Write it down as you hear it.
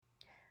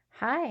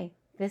Hi,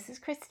 this is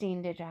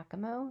Christine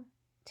DiGiacomo.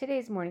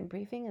 Today's morning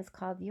briefing is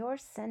called Your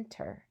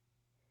Center.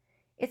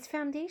 It's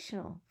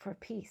foundational for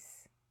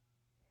peace.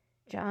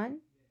 John,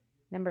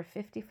 number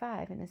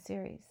 55 in a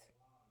series.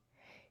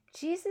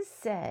 Jesus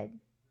said,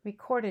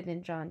 recorded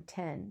in John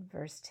 10,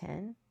 verse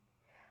 10,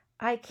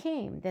 I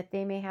came that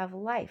they may have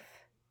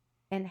life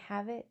and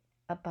have it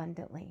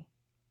abundantly.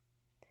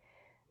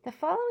 The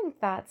following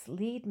thoughts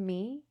lead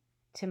me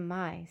to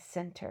my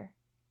center.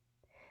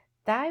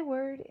 Thy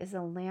word is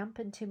a lamp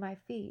unto my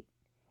feet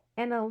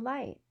and a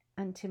light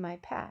unto my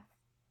path,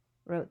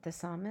 wrote the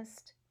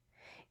psalmist.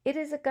 It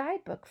is a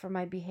guidebook for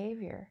my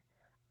behavior,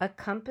 a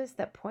compass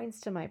that points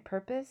to my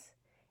purpose,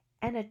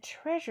 and a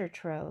treasure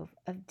trove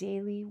of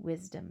daily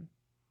wisdom.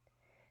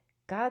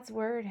 God's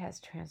word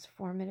has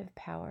transformative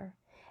power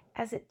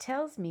as it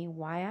tells me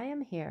why I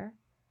am here,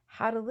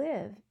 how to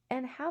live,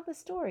 and how the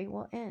story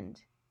will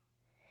end.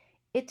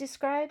 It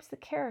describes the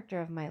character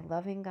of my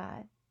loving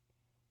God,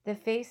 the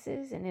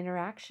faces and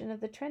interaction of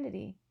the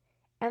Trinity,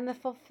 and the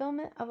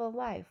fulfillment of a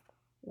life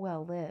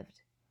well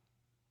lived.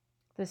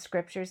 The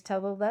scriptures tell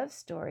the love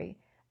story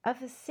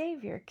of a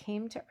Savior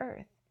came to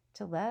earth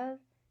to love,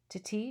 to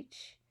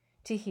teach,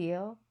 to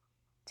heal,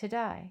 to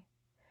die,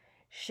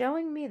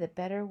 showing me the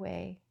better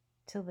way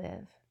to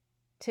live,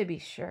 to be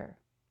sure.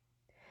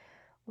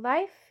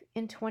 Life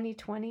in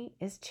 2020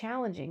 is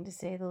challenging to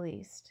say the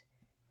least.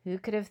 Who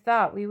could have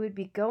thought we would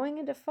be going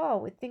into fall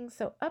with things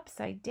so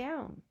upside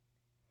down?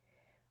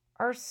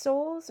 Our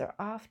souls are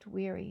oft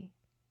weary,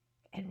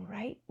 and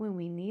right when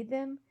we need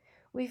them,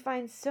 we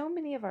find so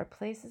many of our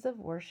places of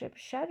worship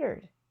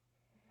shuttered.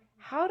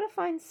 How to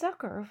find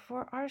succor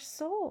for our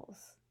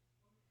souls?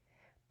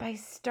 By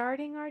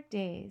starting our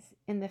days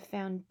in the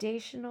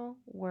foundational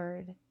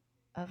Word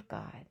of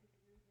God.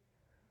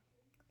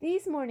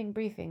 These morning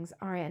briefings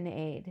are an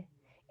aid.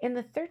 In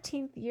the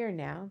 13th year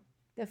now,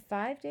 the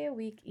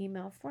 5-day-a-week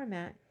email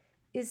format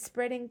is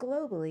spreading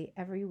globally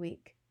every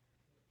week.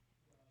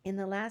 In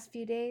the last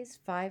few days,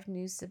 5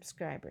 new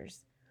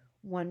subscribers,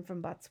 1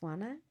 from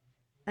Botswana,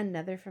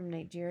 another from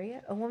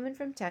Nigeria, a woman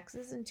from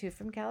Texas, and 2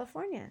 from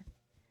California.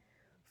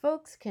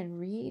 Folks can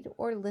read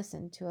or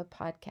listen to a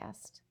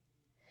podcast.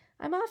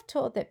 I'm oft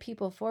told that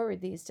people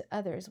forward these to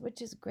others,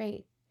 which is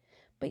great,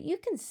 but you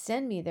can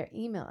send me their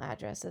email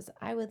addresses.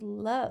 I would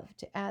love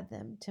to add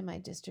them to my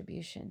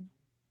distribution.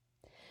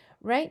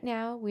 Right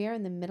now, we are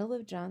in the middle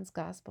of John's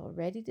Gospel,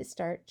 ready to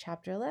start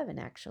chapter 11,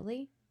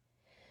 actually.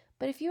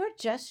 But if you are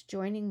just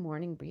joining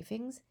morning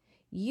briefings,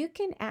 you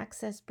can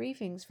access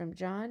briefings from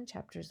John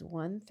chapters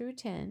 1 through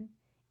 10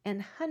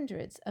 and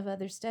hundreds of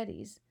other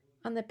studies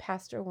on the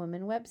Pastor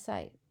Woman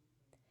website.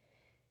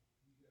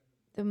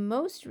 The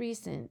most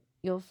recent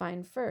you'll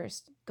find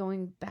first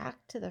going back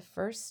to the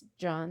first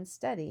John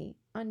study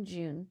on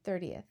June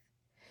 30th.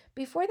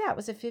 Before that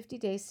was a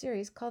 50-day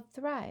series called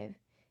Thrive,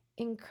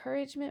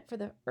 encouragement for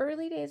the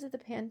early days of the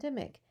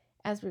pandemic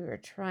as we were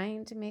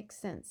trying to make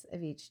sense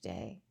of each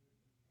day.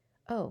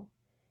 Oh,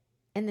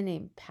 and the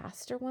name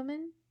Pastor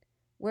Woman,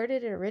 where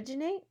did it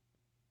originate?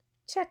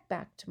 Check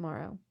back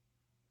tomorrow.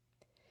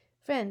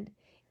 Friend,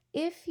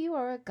 if you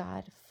are a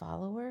God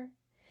follower,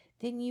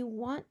 then you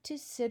want to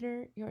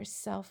center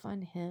yourself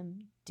on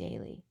Him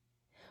daily.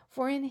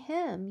 For in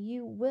Him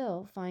you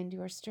will find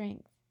your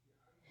strength.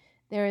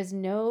 There is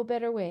no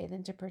better way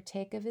than to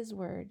partake of His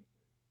Word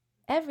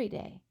every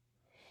day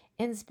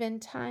and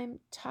spend time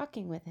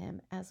talking with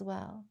Him as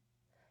well.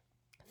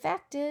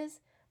 Fact is,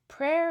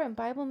 prayer and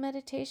Bible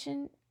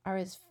meditation are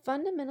as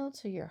fundamental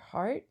to your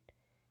heart,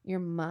 your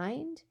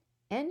mind,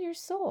 and your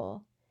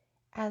soul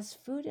as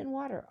food and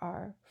water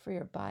are for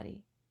your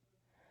body.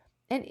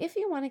 And if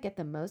you want to get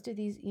the most of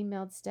these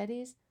emailed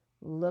studies,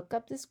 look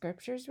up the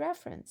scriptures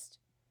referenced.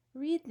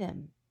 Read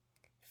them.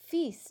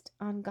 Feast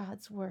on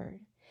God's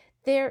Word.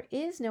 There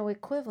is no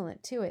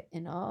equivalent to it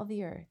in all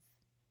the earth.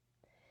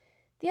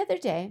 The other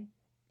day,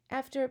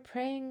 after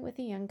praying with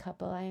a young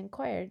couple, I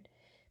inquired,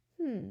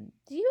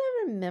 do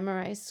you ever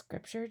memorize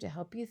scripture to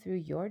help you through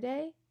your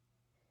day?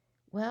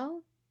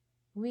 Well,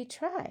 we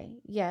try.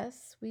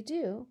 Yes, we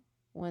do,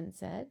 one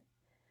said.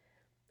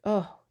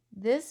 Oh,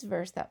 this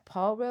verse that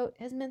Paul wrote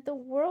has meant the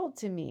world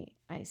to me,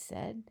 I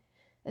said,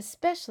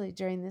 especially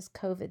during this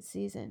COVID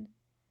season.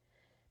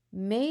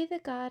 May the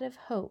God of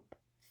hope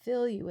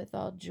fill you with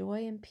all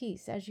joy and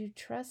peace as you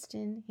trust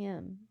in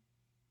Him,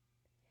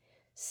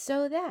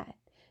 so that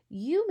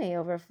you may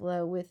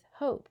overflow with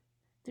hope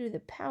through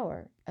the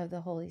power of the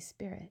Holy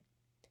Spirit.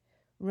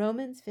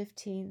 Romans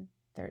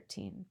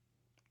 15:13.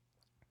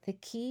 The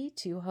key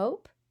to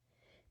hope?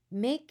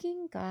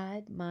 Making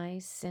God my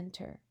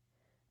center,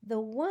 the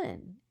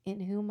one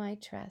in whom I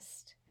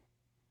trust.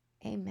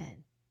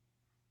 Amen.